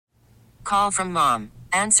Call from mom.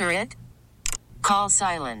 Answer it. Call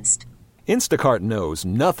silenced. Instacart knows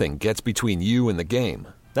nothing gets between you and the game.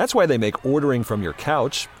 That's why they make ordering from your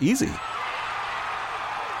couch easy.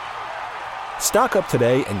 Stock up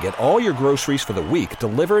today and get all your groceries for the week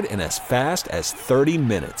delivered in as fast as 30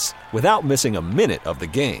 minutes without missing a minute of the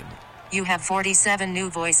game. You have 47 new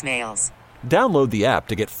voicemails. Download the app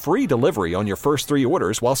to get free delivery on your first 3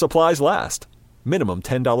 orders while supplies last. Minimum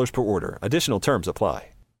 $10 per order. Additional terms apply.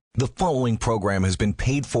 The following program has been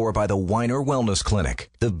paid for by the Weiner Wellness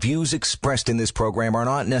Clinic. The views expressed in this program are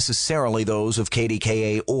not necessarily those of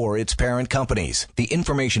KDKA or its parent companies. The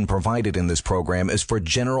information provided in this program is for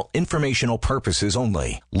general informational purposes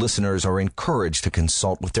only. Listeners are encouraged to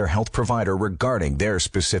consult with their health provider regarding their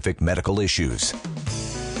specific medical issues.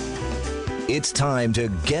 It's time to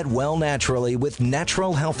get well naturally with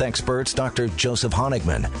natural health experts Dr. Joseph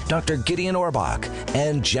Honigman, Dr. Gideon Orbach,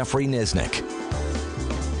 and Jeffrey Nisnik.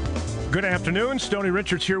 Good afternoon. Stoney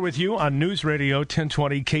Richards here with you on News Radio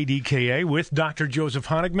 1020 KDKA with Dr. Joseph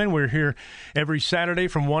Honigman. We're here every Saturday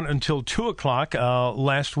from 1 until 2 o'clock.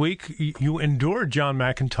 Last week, you endured John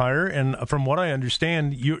McIntyre, and from what I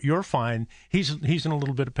understand, you're fine. He's in a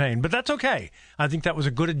little bit of pain, but that's okay. I think that was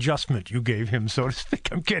a good adjustment you gave him, so to speak.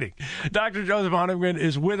 I'm kidding. Dr. Joseph Honigman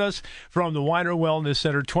is with us from the Weiner Wellness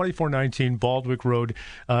Center, 2419 Baldwick Road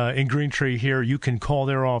in Green Tree here. You can call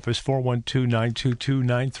their office,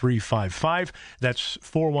 412-922-9355. That's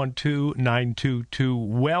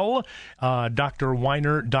 412-922-WELL.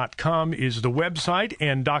 drweiner.com is the website,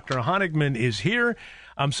 and Dr. Honigman is here.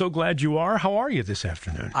 I'm so glad you are. How are you this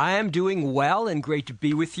afternoon? I am doing well, and great to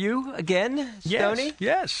be with you again, Stoney.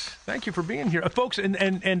 Yes. Thank you for being here. Folks,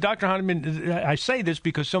 and Dr. Honigman, I say this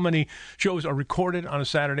because so many shows are recorded on a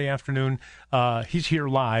Saturday afternoon. He's here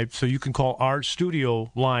live, so you can call our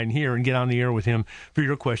studio line here and get on the air with him for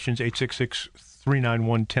your questions,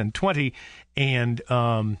 866-391-1020. And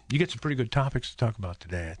you get some pretty good topics to talk about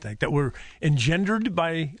today, I think, that were engendered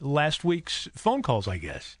by last week's phone calls, I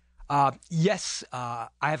guess. Yes, I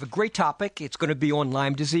have a great topic. It's going to be on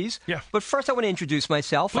Lyme disease. Yeah. But first, I want to introduce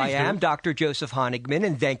myself. Please I am do. Dr. Joseph Honigman,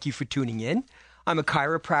 and thank you for tuning in. I'm a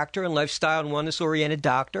chiropractor and lifestyle and wellness-oriented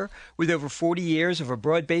doctor with over 40 years of a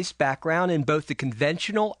broad-based background in both the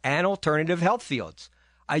conventional and alternative health fields.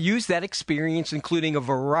 I use that experience, including a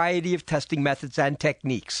variety of testing methods and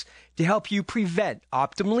techniques, to help you prevent,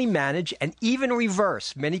 optimally manage, and even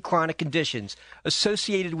reverse many chronic conditions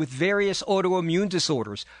associated with various autoimmune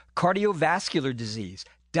disorders, cardiovascular disease,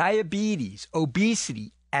 diabetes,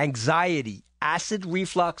 obesity, anxiety, acid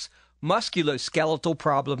reflux, musculoskeletal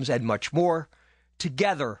problems, and much more.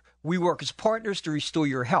 Together, we work as partners to restore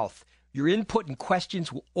your health. Your input and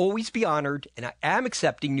questions will always be honored, and I am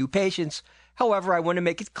accepting new patients. However, I want to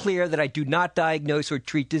make it clear that I do not diagnose or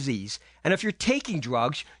treat disease. And if you're taking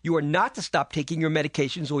drugs, you are not to stop taking your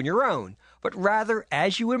medications on your own. But rather,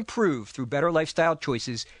 as you improve through better lifestyle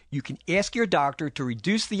choices, you can ask your doctor to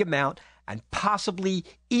reduce the amount and possibly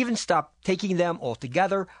even stop taking them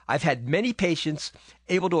altogether. I've had many patients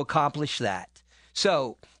able to accomplish that.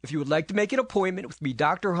 So, if you would like to make an appointment with me,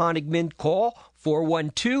 Dr. Honigman, call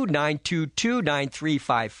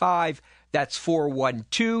 412-922-9355. That's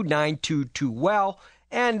 412-922-WELL.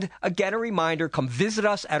 And again, a reminder, come visit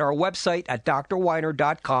us at our website at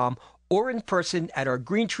drweiner.com or in person at our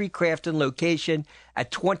Green Tree Crafton location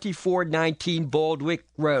at 2419 Baldwick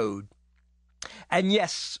Road. And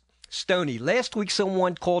yes, Stoney, last week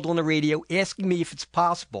someone called on the radio asking me if it's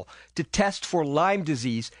possible to test for Lyme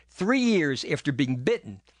disease 3 years after being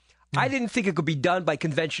bitten. I didn't think it could be done by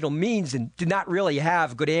conventional means and did not really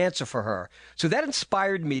have a good answer for her. So that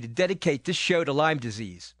inspired me to dedicate this show to Lyme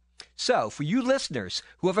disease. So for you listeners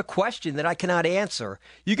who have a question that I cannot answer,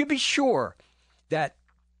 you can be sure that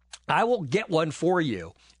I will get one for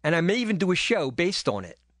you, and I may even do a show based on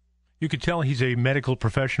it. You could tell he's a medical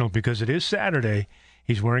professional because it is Saturday.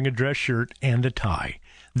 He's wearing a dress shirt and a tie.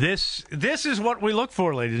 This is what we look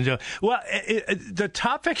for, ladies and gentlemen. Well, the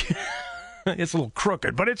topic... It's a little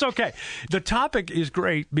crooked, but it's okay. The topic is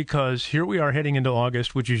great because here we are heading into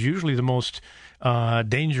August, which is usually the most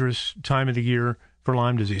dangerous time of the year for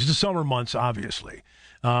Lyme disease. The summer months, obviously.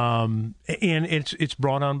 And it's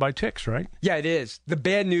brought on by ticks, right? Yeah, it is. The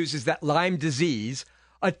bad news is that Lyme disease,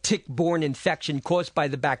 a tick-borne infection caused by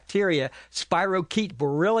the bacteria Spirochaete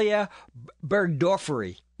Borrelia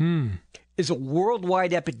burgdorferi, is a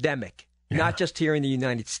worldwide epidemic, not just here in the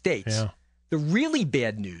United States. Yeah. The really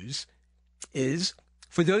bad news is,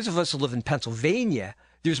 for those of us who live in Pennsylvania,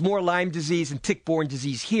 there's more Lyme disease and tick-borne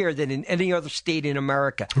disease here than in any other state in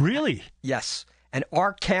America. Really? Yes. And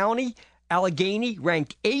our county Allegheny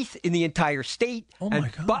ranked 8th in the entire state, Oh, my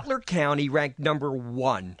and God. Butler County ranked number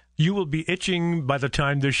 1. You will be itching by the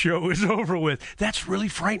time this show is over with. That's really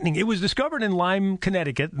frightening. It was discovered in Lyme,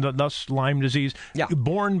 Connecticut, thus Lyme disease,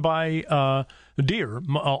 borne by deer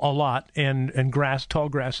a lot and grass, tall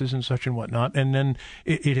grasses and such and whatnot. And then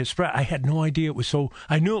it has spread. I had no idea it was so.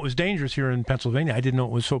 I knew it was dangerous here in Pennsylvania. I didn't know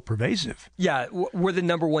it was so pervasive. Yeah, we're the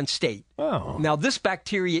number 1 state. Oh. Now, this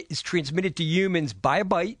bacteria is transmitted to humans by a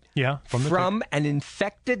bite from an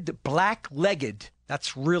infected black-legged.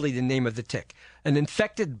 That's really the name of the tick. An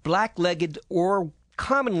infected black-legged, or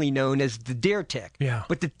commonly known as the deer tick. Yeah.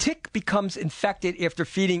 But the tick becomes infected after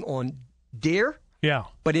feeding on deer. Yeah.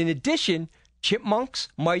 But in addition, chipmunks,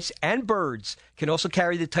 mice, and birds can also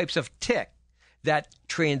carry the types of tick that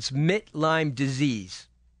transmit Lyme disease.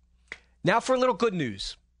 Now for a little good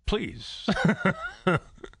news. Please.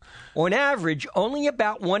 On average, only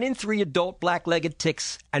about 1 in 3 adult black-legged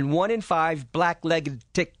ticks and 1 in 5 black-legged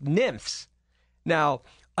tick nymphs. Now,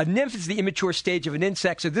 a nymph is the immature stage of an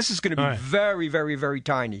insect, so this is going to be very, very, very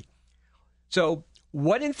tiny. So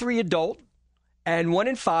 1 in 3 adult and 1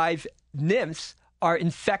 in 5 nymphs are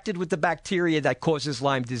infected with the bacteria that causes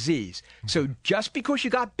Lyme disease. So just because you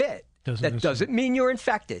got bit, that doesn't mean you're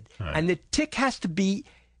infected. Right. And the tick has to be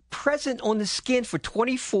present on the skin for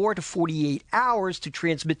 24 to 48 hours to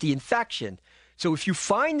transmit the infection. So if you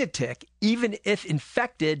find the tick, even if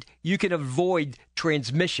infected, you can avoid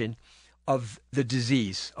transmission of the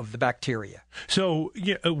disease, of the bacteria. So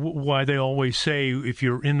why they always say if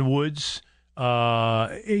you're in the woods,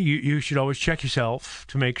 you should always check yourself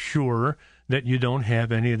to make sure that you don't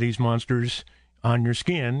have any of these monsters on your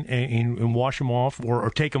skin, and wash them off, or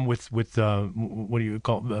take them with what do you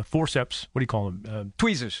call forceps? What do you call them?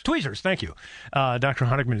 Tweezers. Tweezers. Thank you. Dr.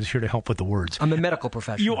 Honigman is here to help with the words. I'm a medical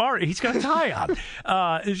professional. You are. He's got a tie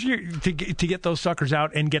on. To get those suckers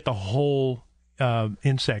out and get the whole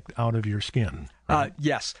insect out of your skin. Right?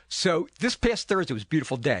 Yes. So this past Thursday was a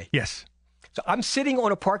beautiful day. Yes. So I'm sitting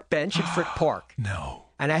on a park bench at Frick Park. No.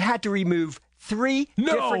 And I had to remove 3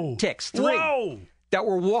 different ticks. 3 Whoa. that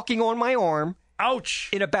were walking on my arm. Ouch.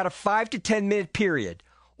 In about a 5 to 10 minute period.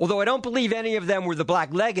 Although I don't believe any of them were the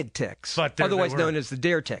black-legged ticks, otherwise known as the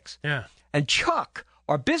deer ticks. Yeah. And Chuck,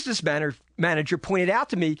 our business manager, pointed out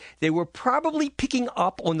to me they were probably picking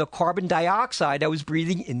up on the carbon dioxide I was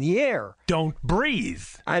breathing in the air. Don't breathe.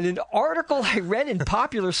 And an article I read in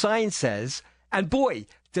Popular Science says, and boy,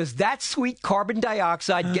 does that sweet carbon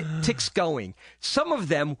dioxide get ticks going. Some of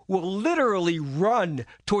them will literally run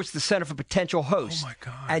towards the center of a potential host. Oh, my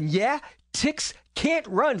God. And yeah, ticks can't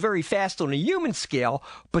run very fast on a human scale,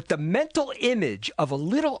 but the mental image of a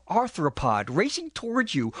little arthropod racing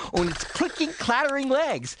towards you on its clicking, clattering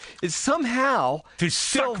legs is somehow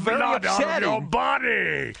still very blood upsetting. out of your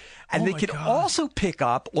body. And they can also pick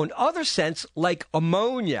up on other scents like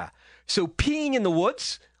ammonia. So peeing in the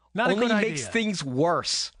woods only makes things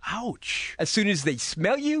worse. Ouch. As soon as they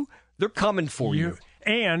smell you, they're coming for you.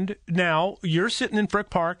 And now you're sitting in Frick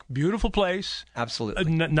Park, beautiful place.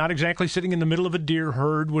 Absolutely. Not exactly sitting in the middle of a deer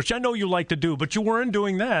herd, which I know you like to do, but you weren't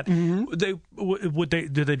doing that. Mm-hmm.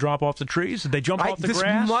 Did they drop off the trees? Did they jump off the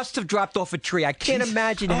grass? This must have dropped off a tree. I can't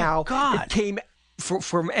imagine how it came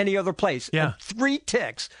from any other place. Yeah. And 3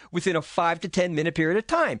 ticks within a 5 to 10 minute period of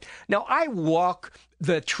time. Now, I walk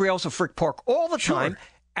the trails of Frick Park all the time,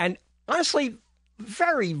 and honestly,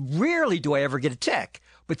 very rarely do I ever get a tick.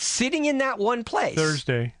 But sitting in that one place.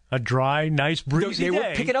 Thursday, a dry, nice, breezy day. They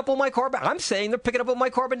were picking up on my carbon. I'm saying they're picking up on my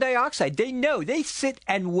carbon dioxide. They know. They sit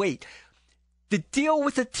and wait. The deal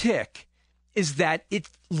with a tick is that it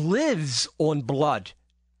lives on blood.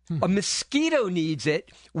 A mosquito needs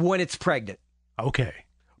it when it's pregnant. Okay.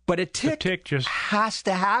 But a tick just has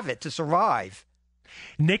to have it to survive.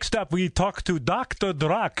 Next up, we talk to Dr.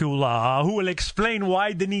 Dracula, who will explain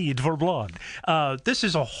why the need for blood. This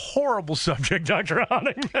is a horrible subject, Dr.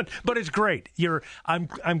 Honigman, but it's great.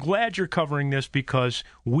 I'm glad you're covering this because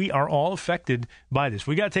we are all affected by this.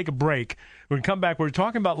 We got to take a break. We're going to come back. We're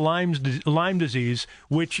talking about Lyme disease,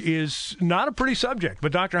 which is not a pretty subject,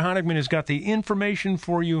 but Dr. Honigman has got the information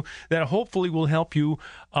for you that hopefully will help you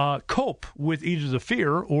cope with either the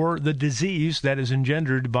fear or the disease that is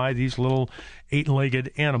engendered by these little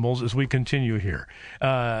 8-legged animals as we continue here.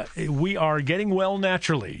 We are getting well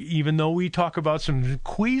naturally, even though we talk about some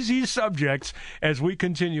queasy subjects as we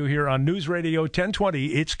continue here on News Radio 1020.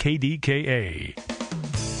 It's KDKA.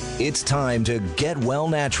 It's time to get well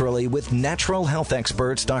naturally with natural health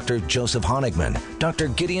experts Dr. Joseph Honigman, Dr.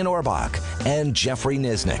 Gideon Orbach, and Jeffrey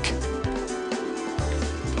Nisnik.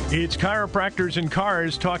 It's chiropractors and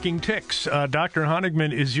cars talking ticks. Dr.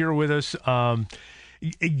 Honigman is here with us.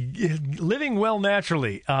 Living well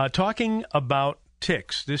naturally. Talking about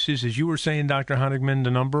ticks. This is, as you were saying, Dr. Honigman,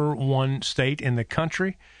 the number one state in the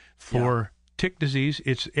country for tick disease.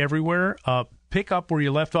 It's everywhere. Pick up where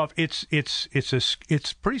you left off. It's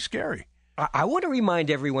pretty scary. I want to remind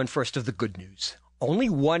everyone first of the good news. Only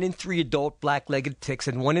 1 in 3 adult black-legged ticks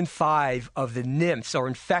and 1 in 5 of the nymphs are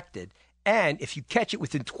infected. And if you catch it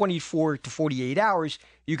within 24 to 48 hours,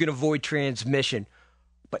 you can avoid transmission.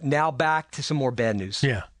 But now back to some more bad news.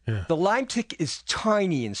 Yeah. The Lyme tick is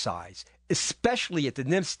tiny in size, especially at the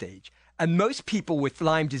nymph stage. And most people with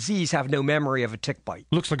Lyme disease have no memory of a tick bite.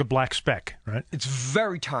 Looks like a black speck, right? It's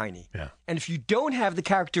very tiny. Yeah. And if you don't have the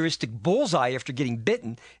characteristic bullseye after getting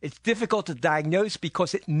bitten, it's difficult to diagnose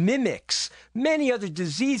because it mimics many other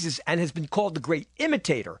diseases and has been called the great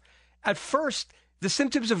imitator. At first, the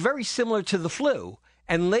symptoms are very similar to the flu,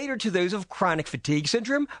 and later to those of chronic fatigue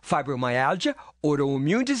syndrome, fibromyalgia,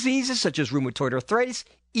 autoimmune diseases such as rheumatoid arthritis,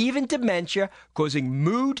 even dementia, causing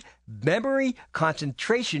mood, memory,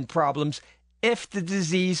 concentration problems if the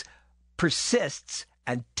disease persists,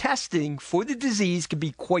 and testing for the disease can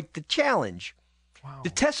be quite the challenge. Wow.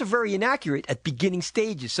 The tests are very inaccurate at beginning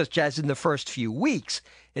stages, such as in the first few weeks.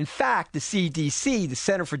 In fact, the CDC, the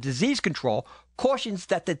Center for Disease Control, cautions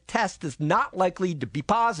that the test is not likely to be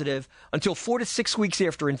positive until 4 to 6 weeks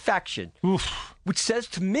after infection. Oof. Which says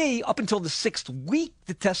to me, up until the 6th week,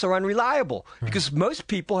 the tests are unreliable because most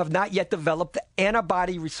people have not yet developed the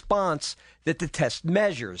antibody response that the test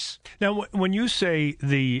measures. Now, when you say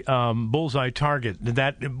the bullseye target,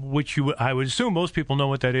 I would assume most people know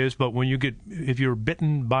what that is, but when if you're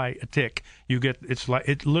bitten by a tick,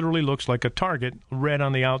 it literally looks like a target, red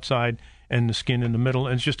on the outside and the skin in the middle,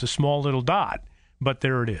 and it's just a small little dot. But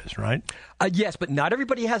there it is, right? Yes, but not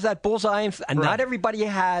everybody has that bullseye, and not everybody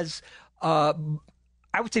has. I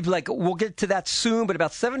would say, we'll get to that soon, but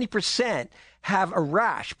about 70% have a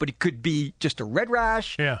rash, but it could be just a red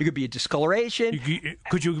rash. Yeah. It could be a discoloration.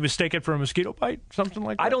 Could you mistake it for a mosquito bite, something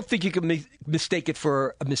like that? I don't think you can mistake it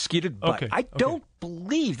for a mosquito bite. Okay. I don't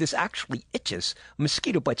believe this actually itches. A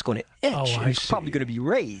mosquito bite's going to itch. Oh, It's probably going to be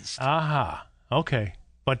raised. Aha. Okay.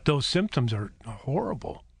 But those symptoms are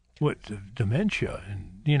horrible with dementia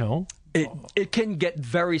and, It can get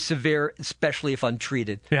very severe, especially if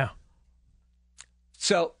untreated. Yeah.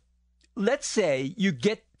 So let's say you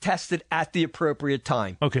get tested at the appropriate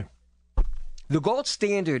time. Okay. The gold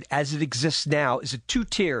standard as it exists now is a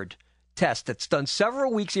 2-tiered test that's done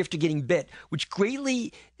several weeks after getting bit, which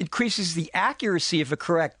greatly increases the accuracy of a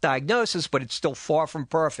correct diagnosis, but it's still far from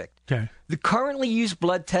perfect. Okay. The currently used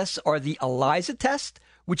blood tests are the ELISA test,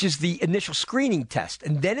 which is the initial screening test,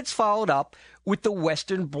 and then it's followed up with the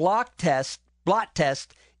Western blot test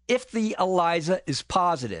if the ELISA is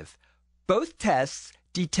positive. Both tests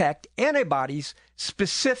detect antibodies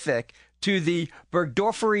specific to the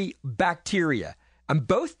Burgdorferi bacteria, and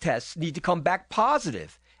both tests need to come back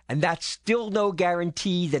positive. And that's still no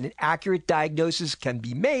guarantee that an accurate diagnosis can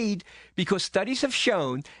be made because studies have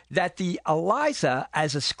shown that the ELISA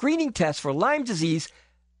as a screening test for Lyme disease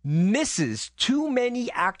misses too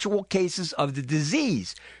many actual cases of the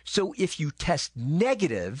disease. So if you test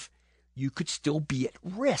negative, you could still be at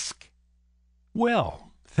risk.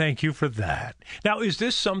 Well, thank you for that. Now, is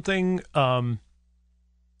this something,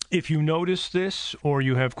 if you notice this or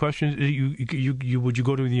you have questions, would you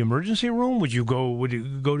go to the emergency room? Would you go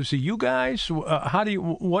to see you guys?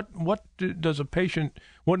 What does a person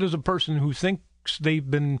who thinks they've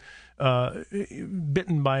been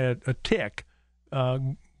bitten by a tick,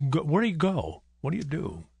 where do you go? What do you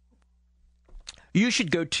do? You should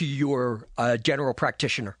go to your general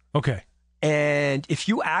practitioner. Okay. And if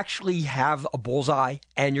you actually have a bullseye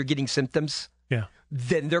and you're getting symptoms,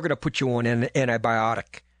 then they're going to put you on an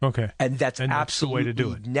antibiotic. Okay. And that's absolutely the way to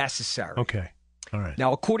do it. necessary. Okay. All right.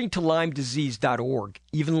 Now, according to LymeDisease.org,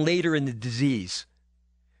 even later in the disease,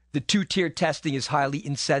 the 2-tier testing is highly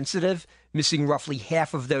insensitive, missing roughly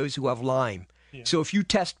half of those who have Lyme. Yeah. So if you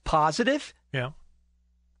test positive,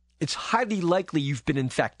 it's highly likely you've been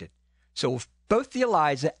infected. So if both the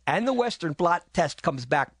ELISA and the Western blot test comes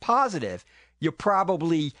back positive, you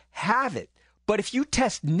probably have it. But if you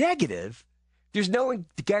test negative, there's no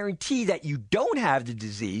guarantee that you don't have the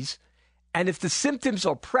disease. And if the symptoms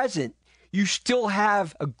are present, you still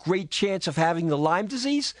have a great chance of having the Lyme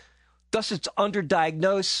disease. Thus, it's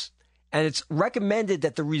underdiagnosed, and it's recommended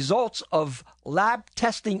that the results of lab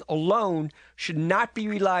testing alone should not be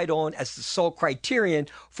relied on as the sole criterion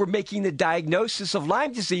for making the diagnosis of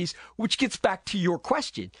Lyme disease, which gets back to your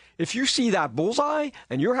question. If you see that bullseye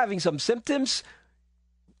and you're having some symptoms,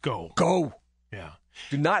 go. Go. Yeah.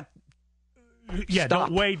 Do not Yeah, Stop.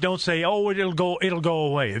 don't wait. Don't say, "Oh, it'll go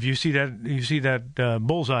away." If you see that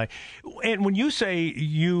bullseye, and when you say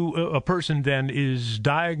a person then is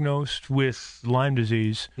diagnosed with Lyme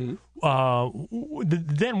disease, then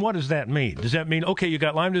what does that mean? Does that mean, okay, you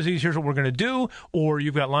got Lyme disease? Here's what we're going to do, or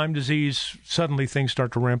you've got Lyme disease? Suddenly things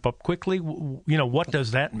start to ramp up quickly. What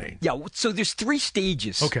does that mean? Yeah. So there's 3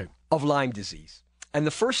 stages of Lyme disease. And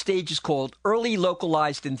the first stage is called early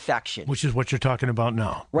localized infection. Which is what you're talking about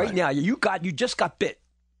now. Right now, you just got bit.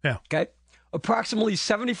 Yeah. Okay. Approximately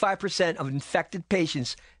 75% of infected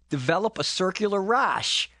patients develop a circular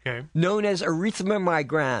rash known as erythema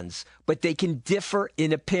migrans, but they can differ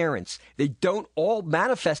in appearance. They don't all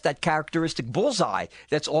manifest that characteristic bullseye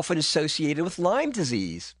that's often associated with Lyme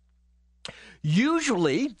disease.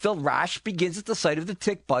 Usually, the rash begins at the site of the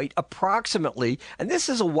tick bite approximately, and this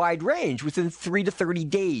is a wide range, within 3 to 30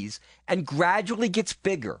 days, and gradually gets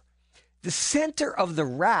bigger. The center of the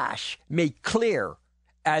rash may clear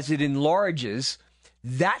as it enlarges.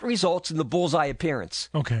 That results in the bullseye appearance.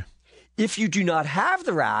 Okay. If you do not have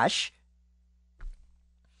the rash,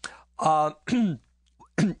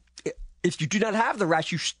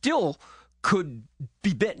 you still could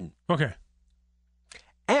be bitten. Okay.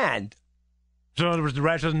 And so in other words, the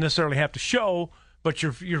rash doesn't necessarily have to show, but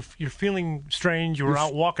you're feeling strange. You were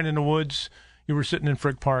out walking in the woods. You were sitting in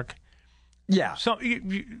Frick Park. Yeah. So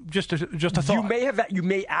just a thought. You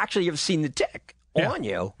may actually have seen the tick on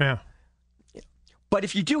you. Yeah. But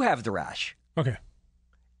if you do have the rash, okay,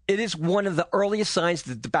 it is one of the earliest signs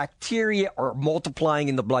that the bacteria are multiplying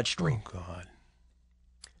in the bloodstream. Oh God.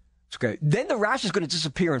 Okay. Then the rash is going to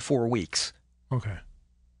disappear in 4 weeks. Okay.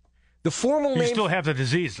 The formal name. You still have the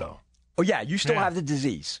disease, though. Oh, yeah, you still have the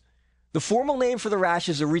disease. The formal name for the rash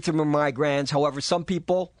is erythema migrans. However, some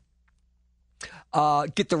people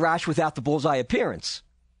get the rash without the bullseye appearance.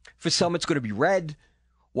 For some, it's going to be red,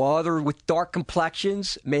 while others with dark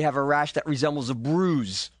complexions may have a rash that resembles a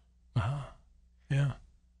bruise. Yeah.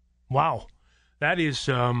 Wow. That is,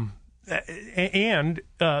 there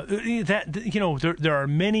are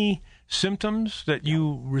many symptoms that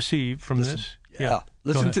you receive from this. Yeah.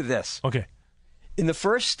 Listen to this. Okay. In the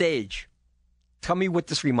first stage, tell me what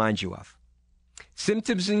this reminds you of.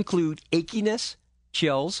 Symptoms include achiness,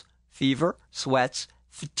 chills, fever, sweats,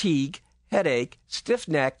 fatigue, headache, stiff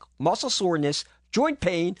neck, muscle soreness, joint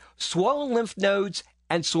pain, swollen lymph nodes,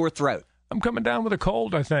 and sore throat. I'm coming down with a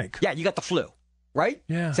cold, I think. Yeah, you got the flu, right?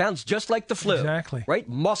 Yeah. Sounds just like the flu. Exactly. Right?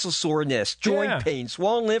 Muscle soreness, joint pain,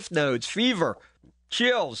 swollen lymph nodes, fever,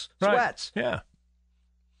 chills, sweats. Yeah.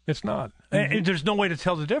 It's not. There's no way to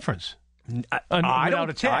tell the difference.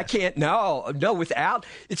 I can't. No, without.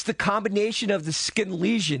 It's the combination of the skin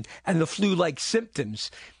lesion and the flu-like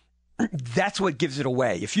symptoms. That's what gives it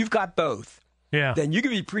away. If you've got both, then you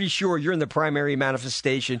can be pretty sure you're in the primary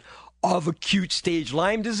manifestation of acute stage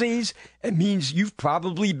Lyme disease. It means you've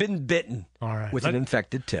probably been bitten with an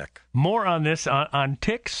infected tick. More on this, on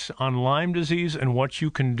ticks, on Lyme disease, and what you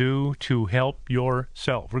can do to help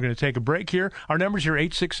yourself. We're going to take a break here. Our numbers here,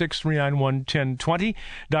 866-391-1020.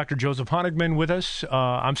 Dr. Joseph Honigman with us.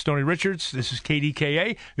 I'm Stoney Richards. This is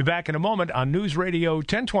KDKA. Be back in a moment on News Radio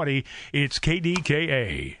 1020. It's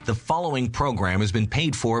KDKA. The following program has been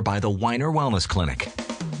paid for by the Weiner Wellness Clinic.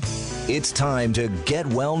 It's time to get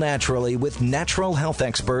well naturally with natural health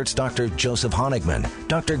experts Dr. Joseph Honigman,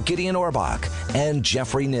 Dr. Gideon Orbach, and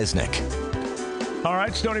Jeffrey Nisnik. All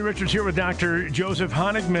right, Stoney Richards here with Dr. Joseph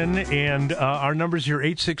Honigman, and our numbers here,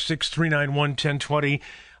 866-391-1020.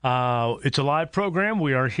 It's a live program.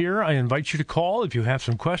 We are here. I invite you to call if you have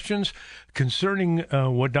some questions concerning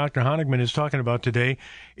what Dr. Honigman is talking about today.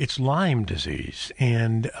 It's Lyme disease,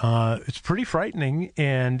 and it's pretty frightening,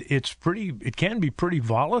 and it can be pretty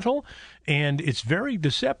volatile, and it's very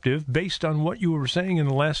deceptive based on what you were saying in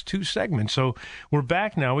the last 2 segments. So we're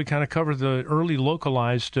back now. We kind of covered the early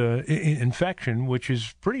localized infection, which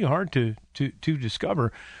is pretty hard to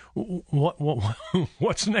discover.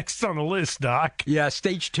 What's next on the list, Doc? Yeah,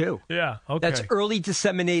 stage 2. Yeah, okay. That's early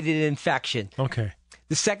disseminated infection. Okay.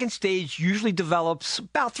 The second stage usually develops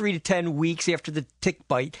about 3 to 10 weeks after the tick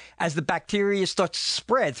bite as the bacteria starts to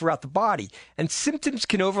spread throughout the body. And symptoms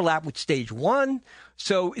can overlap with stage 1,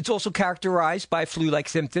 so it's also characterized by flu-like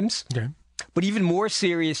symptoms. Okay. But even more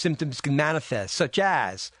serious symptoms can manifest, such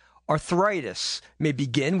as arthritis may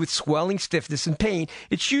begin with swelling, stiffness, and pain.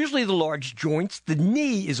 It's usually the large joints. The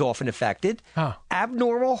knee is often affected.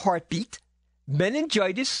 Abnormal heartbeat,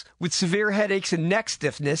 meningitis with severe headaches and neck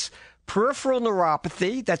stiffness, peripheral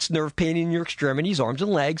neuropathy, that's nerve pain in your extremities, arms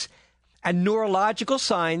and legs, And neurological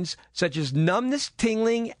signs such as numbness,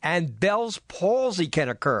 tingling, and Bell's palsy can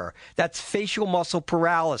occur. That's facial muscle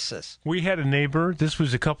paralysis. We had a neighbor, this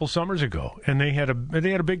was a couple summers ago, and they had a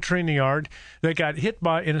big tree in the yard that got hit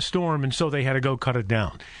in a storm, and so they had to go cut it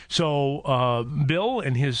down. So Bill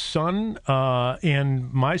and his son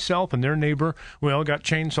and myself and their neighbor, we all got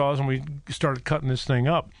chainsaws, and we started cutting this thing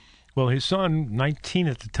up. Well, his son, 19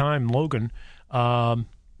 at the time, Logan,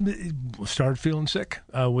 started feeling sick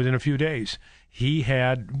within a few days. He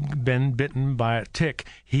had been bitten by a tick.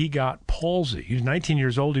 He got palsy. He was 19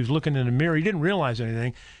 years old. He was looking in the mirror. He didn't realize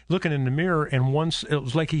anything. Looking in the mirror, and it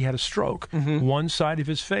was like he had a stroke. Mm-hmm. One side of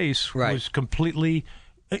his face was completely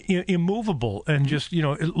immovable and just,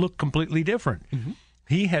 it looked completely different. Mm-hmm.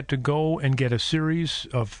 He had to go and get a series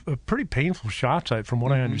of pretty painful shots, from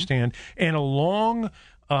what I understand, and a long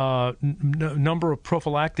number of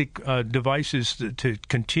prophylactic devices to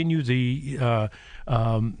continue the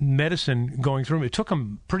medicine going through him. It took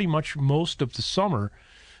him pretty much most of the summer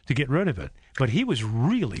to get rid of it. But he was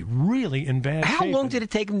really, really in bad shape. How long did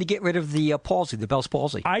it take him to get rid of the palsy, the Bell's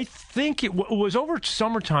palsy? I think it was over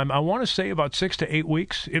summertime. I want to say about 6 to 8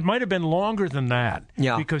 weeks. It might have been longer than that.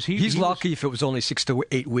 Yeah, because he's lucky if it was only 6 to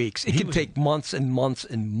 8 weeks. It can take months and months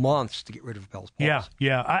and months to get rid of Bell's palsy.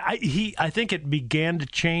 Yeah. I think it began to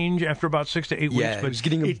change after about 6 to 8 weeks. Yeah, but it was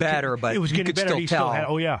getting better, but it was getting better. He still had.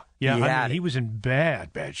 Oh yeah. He was in bad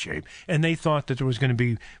shape, and they thought that there was going to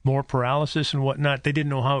be more paralysis and whatnot. They didn't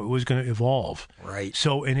know how it was going to evolve. Right.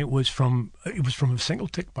 So, and it was from a single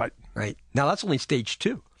tick bite. Right. Now that's only stage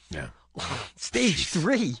 2. Yeah. Stage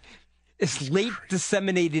 3 is late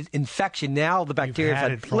disseminated infection. Now the bacteria have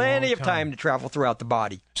had plenty of time to travel throughout the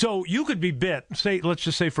body. So you could be bit. Let's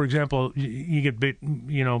just say, for example, you get bit.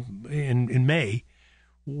 In May,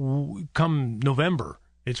 come November.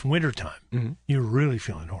 It's wintertime. Mm-hmm. You're really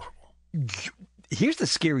feeling horrible. Here's the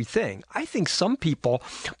scary thing. I think some people,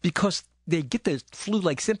 because they get the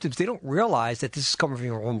flu-like symptoms, they don't realize that this is coming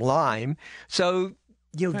from Lyme. So,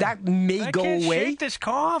 that may go away. I can't shake this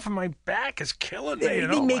cough, and my back is killing me.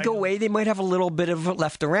 They may go away. They might have a little bit of it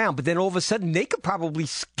left around. But then all of a sudden, they could probably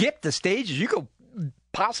skip the stages. You could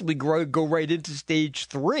possibly go right into stage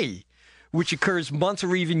 3. Which occurs months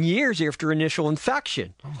or even years after initial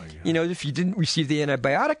infection. Oh my God. If you didn't receive the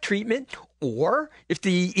antibiotic treatment, or if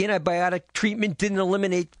the antibiotic treatment didn't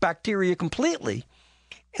eliminate bacteria completely,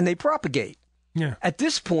 and they propagate. Yeah. At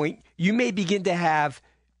this point, you may begin to have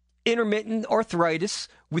intermittent arthritis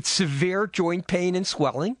with severe joint pain and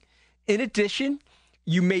swelling. In addition,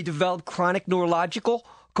 you may develop chronic neurological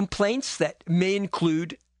complaints that may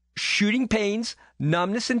include shooting pains,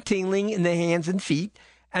 numbness and tingling in the hands and feet,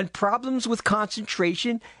 and problems with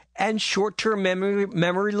concentration and short-term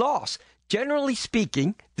memory loss. Generally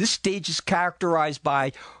speaking, this stage is characterized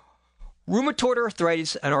by rheumatoid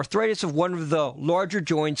arthritis and arthritis of one of the larger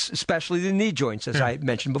joints, especially the knee joints, as I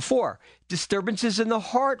mentioned before. Disturbances in the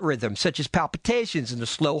heart rhythm, such as palpitations and a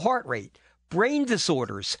slow heart rate. Brain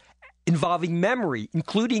disorders involving memory,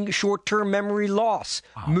 including short-term memory loss,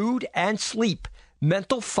 mood and sleep,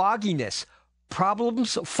 mental fogginess,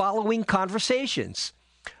 problems following conversations,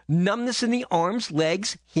 numbness in the arms,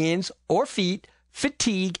 legs, hands, or feet,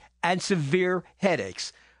 fatigue, and severe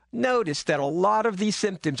headaches. Notice that a lot of these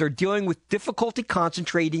symptoms are dealing with difficulty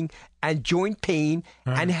concentrating and joint pain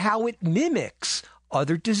and how it mimics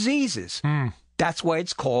other diseases. That's why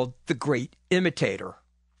it's called the great imitator.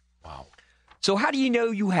 Wow. So how do you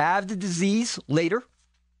know you have the disease later,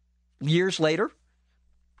 years later?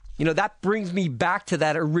 That brings me back to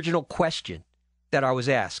that original question that I was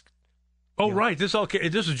asked. Oh, right. This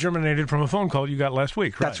is germinated from a phone call you got last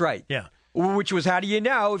week, right? That's right. Yeah. Which was, how do you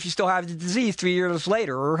know if you still have the disease 3 years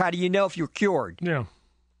later? Or how do you know if you're cured? Yeah.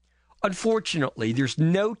 Unfortunately, there's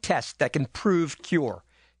no test that can prove cure.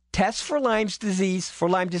 Tests for Lyme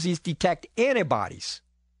disease detect antibodies,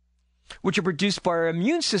 which are produced by our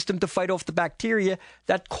immune system to fight off the bacteria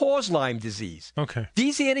that cause Lyme disease. Okay.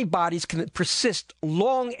 These antibodies can persist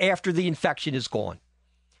long after the infection is gone.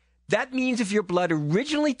 That means if your blood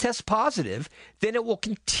originally tests positive, then it will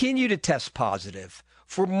continue to test positive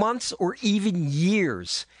for months or even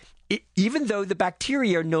years, even though the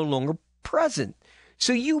bacteria are no longer present.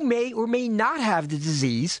 So you may or may not have the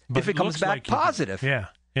disease if it comes back positive. Yeah.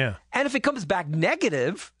 And if it comes back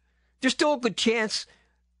negative, there's still a good chance.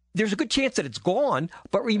 There's a good chance that it's gone.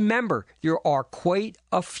 But remember, there are quite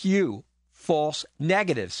a few false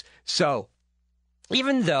negatives. So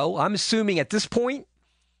even though I'm assuming at this point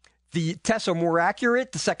the tests are more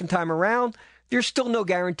accurate the second time around, there's still no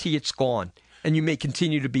guarantee it's gone, and you may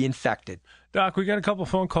continue to be infected. Doc, we got a couple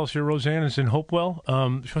phone calls here. Roseanne is in Hopewell. She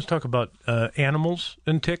wants to talk about animals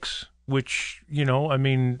and ticks. which, I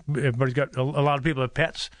mean, everybody's got a lot of people have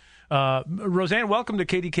pets. Roseanne, welcome to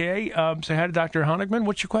KDKA. Say hi to Dr. Honigman.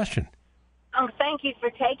 What's your question? Oh, thank you for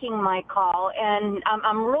taking my call. And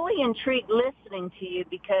I'm really intrigued listening to you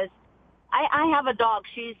because I have a dog.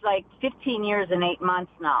 She's like 15 years and 8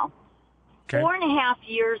 months now. Okay. 4.5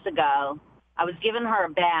 years ago, I was giving her a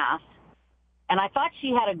bath, and I thought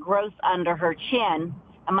she had a growth under her chin.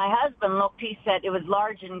 And my husband looked, he said it was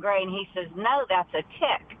large and gray, and he says, no, that's a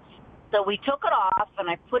tick. So we took it off, and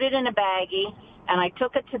I put it in a baggie, and I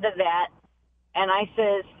took it to the vet, and I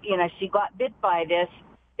says, she got bit by this.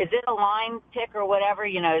 Is it a Lyme tick or whatever?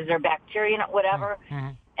 Is there bacteria in it, whatever? Mm-hmm.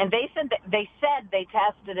 And they said they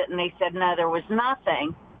tested it, and they said, no, there was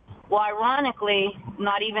nothing. Well, ironically,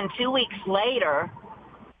 not even 2 weeks later,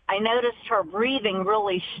 I noticed her breathing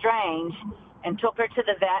really strange and took her to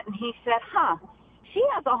the vet, and he said, she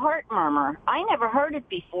has a heart murmur. I never heard it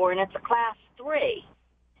before, and it's a class 3.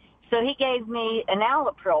 So he gave me an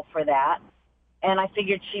Allopril for that, and I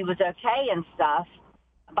figured she was okay and stuff.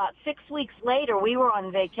 About 6 weeks later, we were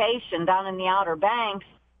on vacation down in the Outer Banks,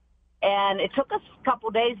 and it took us a couple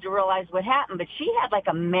days to realize what happened, but she had like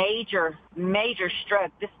a major, major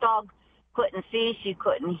stroke. This dog couldn't see, she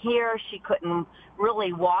couldn't hear, she couldn't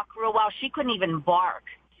really walk real well. She couldn't even bark.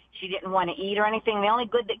 She didn't want to eat or anything. The only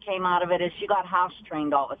good that came out of it is she got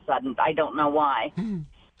house-trained all of a sudden. I don't know why.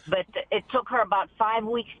 But it took her about 5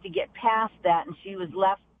 weeks to get past that, and she was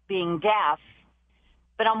left being deaf.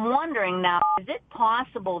 But I'm wondering now, is it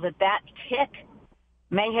possible that tick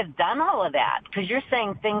may have done all of that? Because you're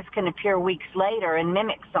saying things can appear weeks later and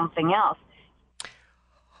mimic something else.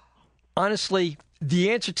 Honestly,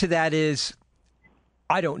 the answer to that is,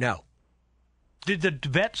 I don't know. Did the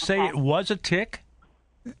vet say it was a tick?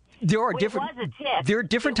 There are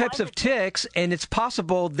different types of ticks, and it's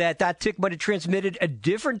possible that tick might have transmitted a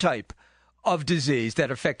different type of disease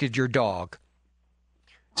that affected your dog.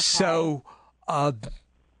 Okay. So,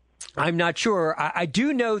 I'm not sure. I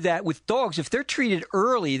do know that with dogs, if they're treated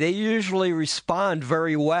early, they usually respond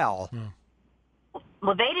very well.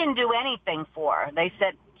 Well, they didn't do anything for her. They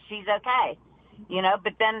said she's okay.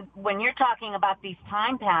 But then when you're talking about these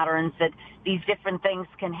time patterns that these different things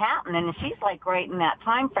can happen, and she's like right in that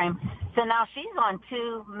time frame. So now she's on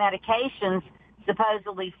 2 medications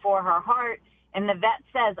supposedly for her heart, and the vet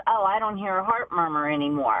says, oh, I don't hear a heart murmur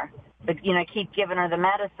anymore. But, keep giving her the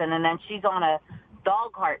medicine, and then she's on a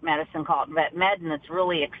dog heart medicine called Vet Med, and it's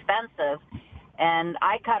really expensive. And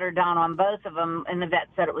I cut her down on both of them, and the vet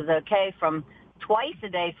said it was okay from twice a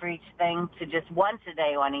day for each thing to just once a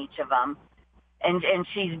day on each of them. And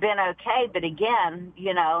she's been okay, but again,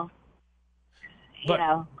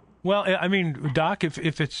 Well, I mean, Doc, if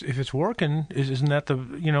it's working, isn't that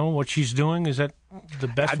what she's doing? Is that the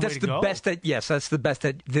best way to go? That's the best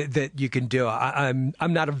that you can do. I'm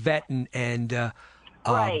not a vet, and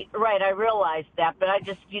right. I realized that, but I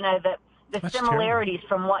just the similarities terrible.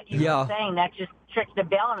 From what you were saying, that just tricked the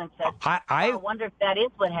bell and said, I wonder if that is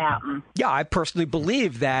what happened. Yeah, I personally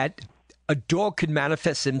believe that a dog could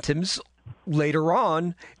manifest symptoms later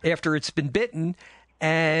on after it's been bitten,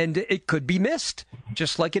 and it could be missed,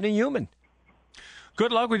 just like in a human.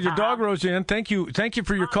 Good luck with your dog, Roseanne. Thank you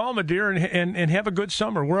for your call, my dear, and have a good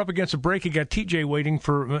summer. We're up against a break. You got TJ waiting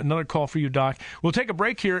for another call for you, Doc. We'll take a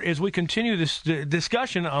break here as we continue this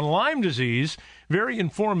discussion on Lyme disease. Very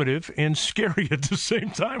informative and scary at the same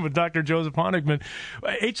time with Dr. Joseph Honigman.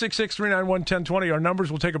 866-391-1020. Our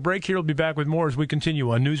numbers. We'll take a break here. We'll be back with more as we continue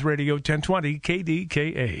on News Radio 1020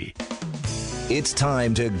 KDKA. It's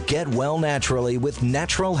time to get well naturally with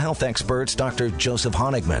natural health experts Dr. Joseph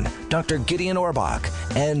Honigman, Dr. Gideon Orbach,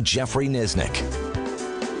 and Jeffrey Nisnik.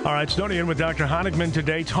 All right, Stony in with Dr. Honigman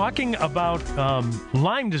today, talking about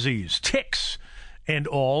Lyme disease, ticks, and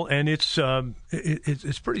all, and it's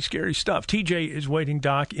pretty scary stuff. TJ is waiting,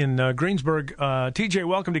 Doc, in Greensburg. TJ,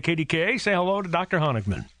 welcome to KDKA. Say hello to Dr.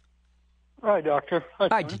 Honigman. Hi, Doctor.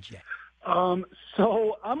 Hi, TJ.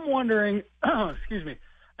 So I'm wondering, excuse me,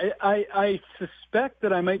 I suspect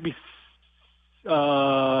that I might be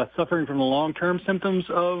suffering from the long-term symptoms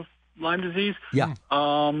of Lyme disease. Yeah.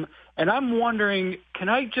 And I'm wondering, can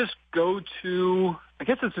I just go to, I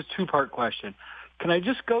guess it's a two-part question. Can I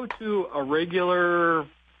just go to a regular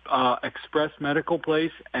express medical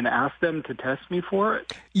place and ask them to test me for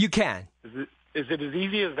it? You can. Is it as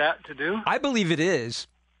easy as that to do? I believe it is.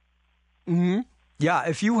 Mm-hmm. Yeah,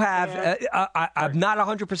 if you have, I'm not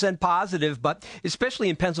 100% positive, but especially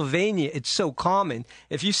in Pennsylvania, it's so common.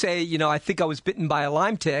 If you say, I think I was bitten by a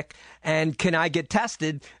Lyme tick, and can I get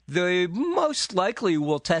tested, they most likely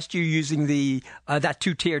will test you using that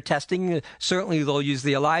 2-tier testing. Certainly they'll use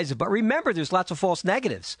the ELISA. But remember, there's lots of false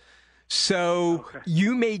negatives. So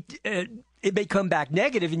you may it may come back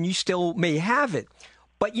negative, and you still may have it.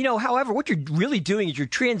 But however, what you're really doing is you're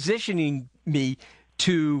transitioning me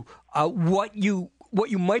to what you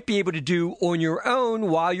might be able to do on your own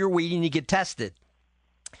while you're waiting to get tested.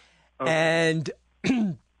 Okay. And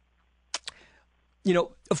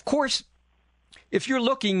of course, if you're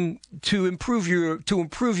looking to improve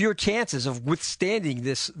your chances of withstanding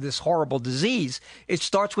this horrible disease, it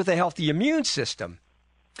starts with a healthy immune system.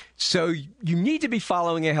 So you need to be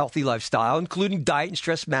following a healthy lifestyle, including diet and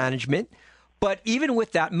stress management. But even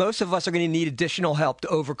with that, most of us are going to need additional help to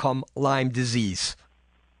overcome Lyme disease.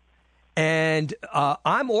 And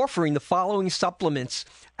I'm offering the following supplements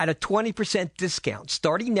at a 20% discount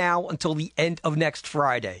starting now until the end of next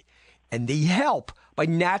Friday. And they help by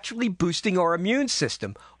naturally boosting our immune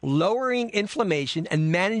system, lowering inflammation,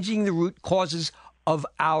 and managing the root causes of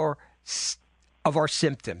our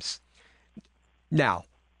symptoms. Now,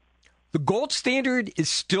 the gold standard is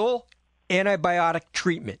still antibiotic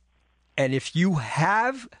treatment. And if you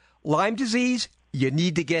have Lyme disease, you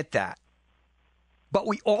need to get that. But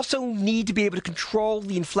we also need to be able to control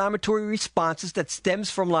the inflammatory responses that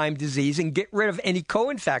stems from Lyme disease and get rid of any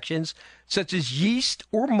co-infections such as yeast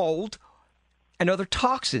or mold and other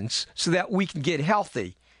toxins so that we can get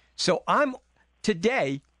healthy. So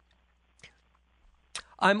today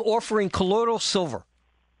I'm offering colloidal silver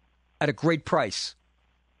at a great price.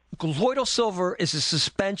 Colloidal silver is a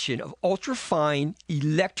suspension of ultrafine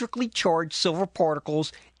electrically charged silver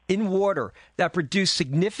particles in water that produce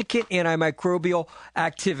significant antimicrobial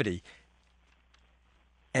activity.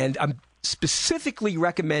 And I'm specifically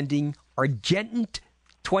recommending Argentin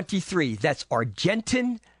 23. That's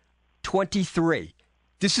Argentin 23.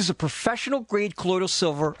 This is a professional-grade colloidal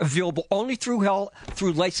silver available only through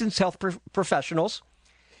licensed health professionals.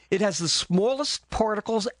 It has the smallest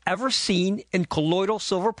particles ever seen in colloidal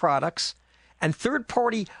silver products, and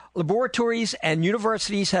third-party laboratories and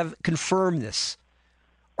universities have confirmed this.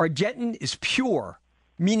 Argentin is pure,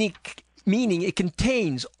 meaning it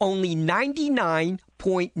contains only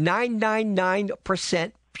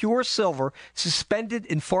 99.999% pure silver suspended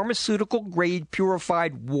in pharmaceutical-grade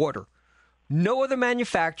purified water. No other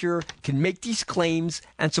manufacturer can make these claims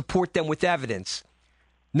and support them with evidence.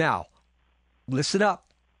 Now, listen up.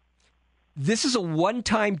 This is a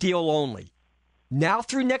one-time deal only. Now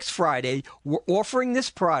through next Friday, we're offering this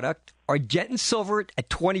product, Argentin Silver, at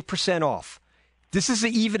 20% off. This is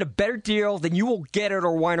even a better deal than you will get at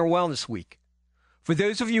our Weiner Wellness Week. For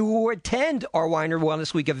those of you who attend our Weiner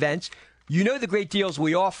Wellness Week events, you know the great deals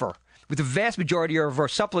we offer, with the vast majority of our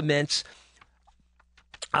supplements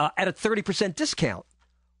at a 30% discount.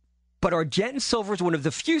 But Argentin Silver is one of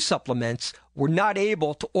the few supplements we're not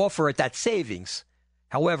able to offer at that savings.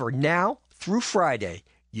 However, now through Friday,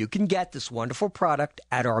 you can get this wonderful product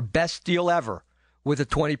at our best deal ever with a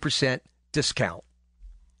 20% discount.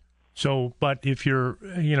 So, but if you're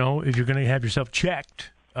going to have yourself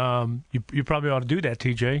checked, you probably ought to do that,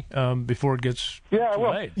 TJ, before it gets too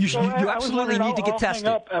late. You absolutely need to get tested.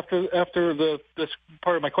 I'll hang up after this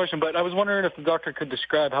part of my question, but I was wondering if the doctor could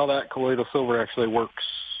describe how that colloidal silver actually works.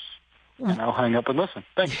 And I'll hang up and listen.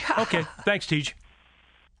 Thanks. Okay. Thanks, TJ.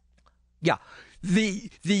 Yeah. The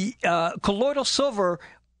colloidal silver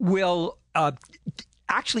will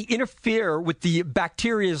actually interfere with the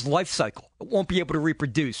bacteria's life cycle. It won't be able to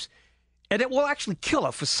reproduce. And it will actually kill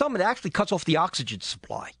it. For some, it actually cuts off the oxygen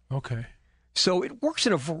supply. Okay. So it works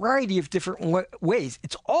in a variety of different ways.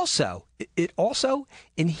 It also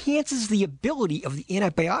enhances the ability of the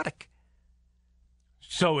antibiotic.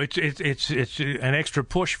 So it's an extra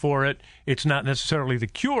push for it. It's not necessarily the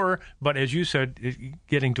cure, but as you said,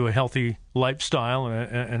 getting to a healthy lifestyle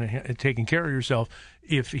and taking care of yourself.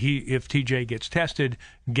 If TJ gets tested,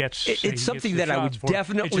 it's something that I would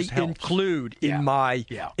definitely include in my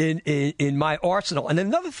arsenal. And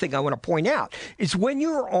another thing I want to point out is when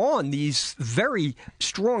you're on these very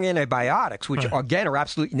strong antibiotics, which again are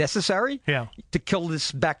absolutely necessary to kill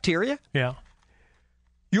this bacteria. Yeah.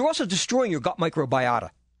 You're also destroying your gut microbiota.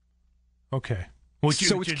 Okay.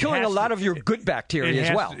 So it's killing a lot of your good bacteria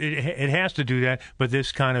as well. It has to do that, but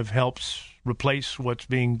this kind of helps replace what's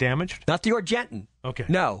being damaged? Not the Argentin. Okay.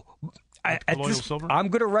 No. Silver? I'm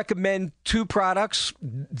going to recommend two products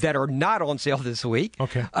that are not on sale this week.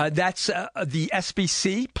 Okay. That's the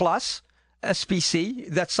SBC Plus. SBC,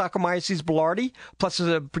 that's Saccharomyces boulardii, plus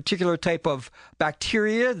a particular type of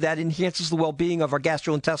bacteria that enhances the well-being of our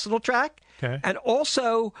gastrointestinal tract. Okay. And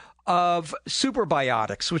also of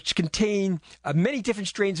superbiotics, which contain many different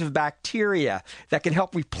strains of bacteria that can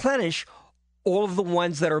help replenish all of the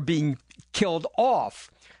ones that are being killed off.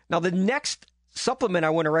 Now, the next supplement I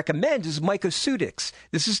want to recommend is Mycoceutics.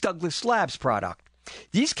 This is Douglas Labs' product.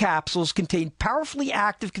 These capsules contain powerfully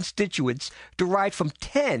active constituents derived from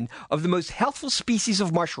 10 of the most healthful species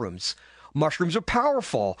of mushrooms. Mushrooms are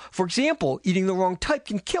powerful. For example, eating the wrong type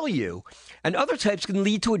can kill you, and other types can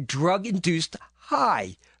lead to a drug-induced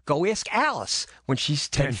high. Go ask Alice when she's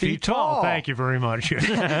 10 feet tall. Thank you very much.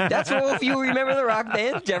 That's all if you remember the rock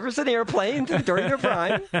band Jefferson Airplane during their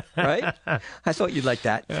prime, right? I thought you'd like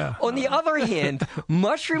that. Yeah. On the other hand,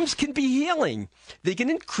 mushrooms can be healing. They can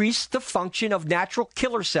increase the function of natural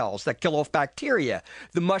killer cells that kill off bacteria.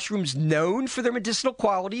 The mushrooms known for their medicinal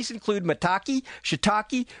qualities include maitake,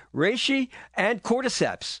 shiitake, reishi, and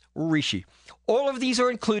cordyceps, or reishi. All of these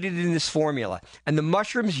are included in this formula, and the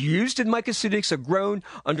mushrooms used in Mycoceutics are grown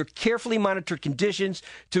under carefully monitored conditions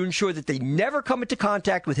to ensure that they never come into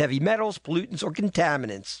contact with heavy metals, pollutants, or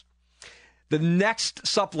contaminants. The next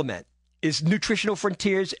supplement is Nutritional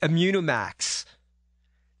Frontiers Immunomax.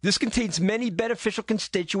 This contains many beneficial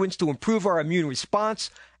constituents to improve our immune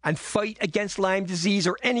response and fight against Lyme disease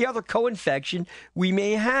or any other co-infection we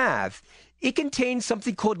may have. It contains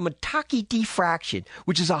something called maitake D-fraction,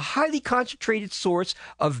 which is a highly concentrated source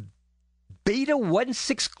of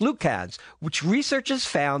beta-1,6-glucans, which researchers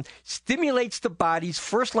found stimulates the body's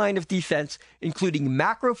first line of defense, including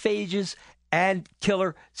macrophages and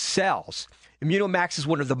killer cells. Immunomax is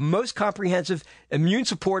one of the most comprehensive immune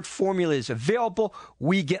support formulas available.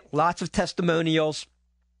 We get lots of testimonials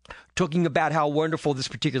talking about how wonderful this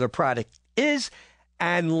particular product is.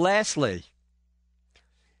 And lastly,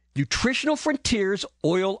 Nutritional Frontiers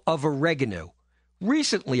Oil of Oregano.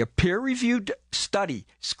 Recently, a peer-reviewed study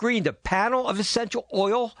screened a panel of essential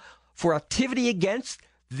oil for activity against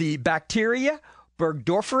the bacteria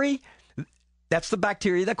Burgdorferi. That's the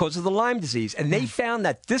bacteria that causes the Lyme disease. And they found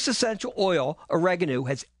that this essential oil, oregano,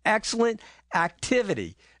 has excellent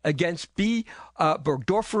activity against B.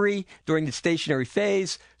 Burgdorferi during the stationary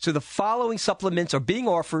phase. So the following supplements are being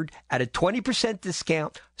offered at a 20%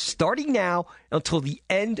 discount starting now until the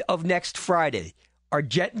end of next Friday.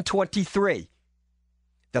 Argentin 23.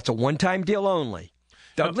 That's a one-time deal only.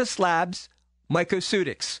 Douglas Labs,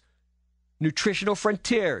 Mycoceutics. Nutritional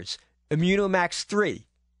Frontiers, Immunomax 3.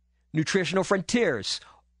 Nutritional Frontiers,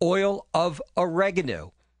 Oil of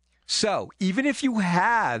Oregano. So even if you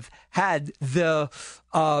have had the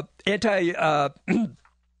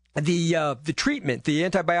treatment, the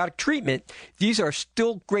antibiotic treatment, these are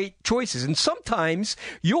still great choices. And sometimes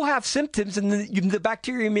you'll have symptoms and the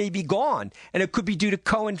bacteria may be gone, and it could be due to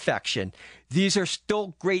co-infection. These are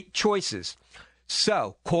still great choices.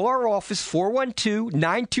 So call our office,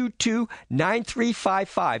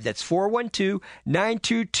 412-922-9355. That's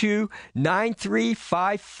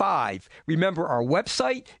 412-922-9355. Remember, our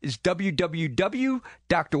website is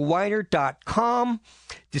www.drweiner.com.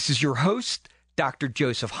 This is your host, Dr.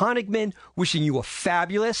 Joseph Honigman, wishing you a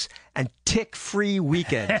fabulous and tick-free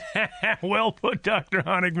weekend. Well put, Dr.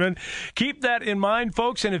 Honigman. Keep that in mind,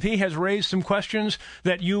 folks, and if he has raised some questions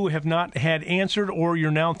that you have not had answered or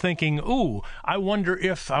you're now thinking, ooh, I wonder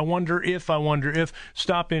if,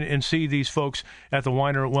 stop in and see these folks at the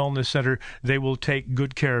Weiner Wellness Center. They will take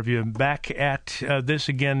good care of you. Back at this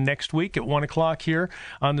again next week at 1 o'clock here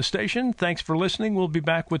on the station. Thanks for listening. We'll be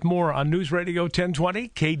back with more on News Radio 1020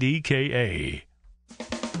 KDKA.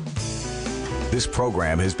 This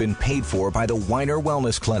program has been paid for by the Weiner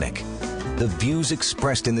Wellness Clinic. The views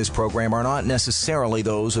expressed in this program are not necessarily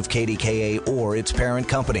those of KDKA or its parent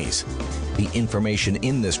companies. The information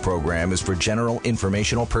in this program is for general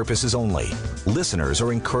informational purposes only. Listeners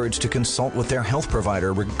are encouraged to consult with their health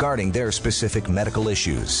provider regarding their specific medical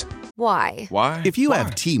issues. Why? If you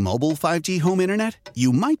have T-Mobile 5G home internet,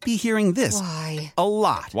 you might be hearing this a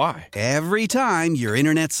lot. Why? Every time your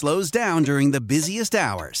internet slows down during the busiest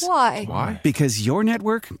hours. Why? Because your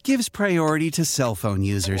network gives priority to cell phone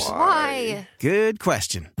users. Why? Good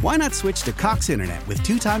question. Why not switch to Cox Internet with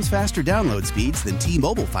 2 times faster download speeds than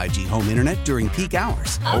T-Mobile 5G home internet during peak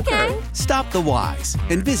hours? Okay. Stop the whys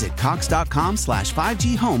and visit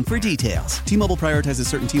cox.com/5G home for details. T-Mobile prioritizes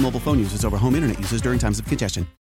certain T-Mobile phone users over home internet users during times of congestion.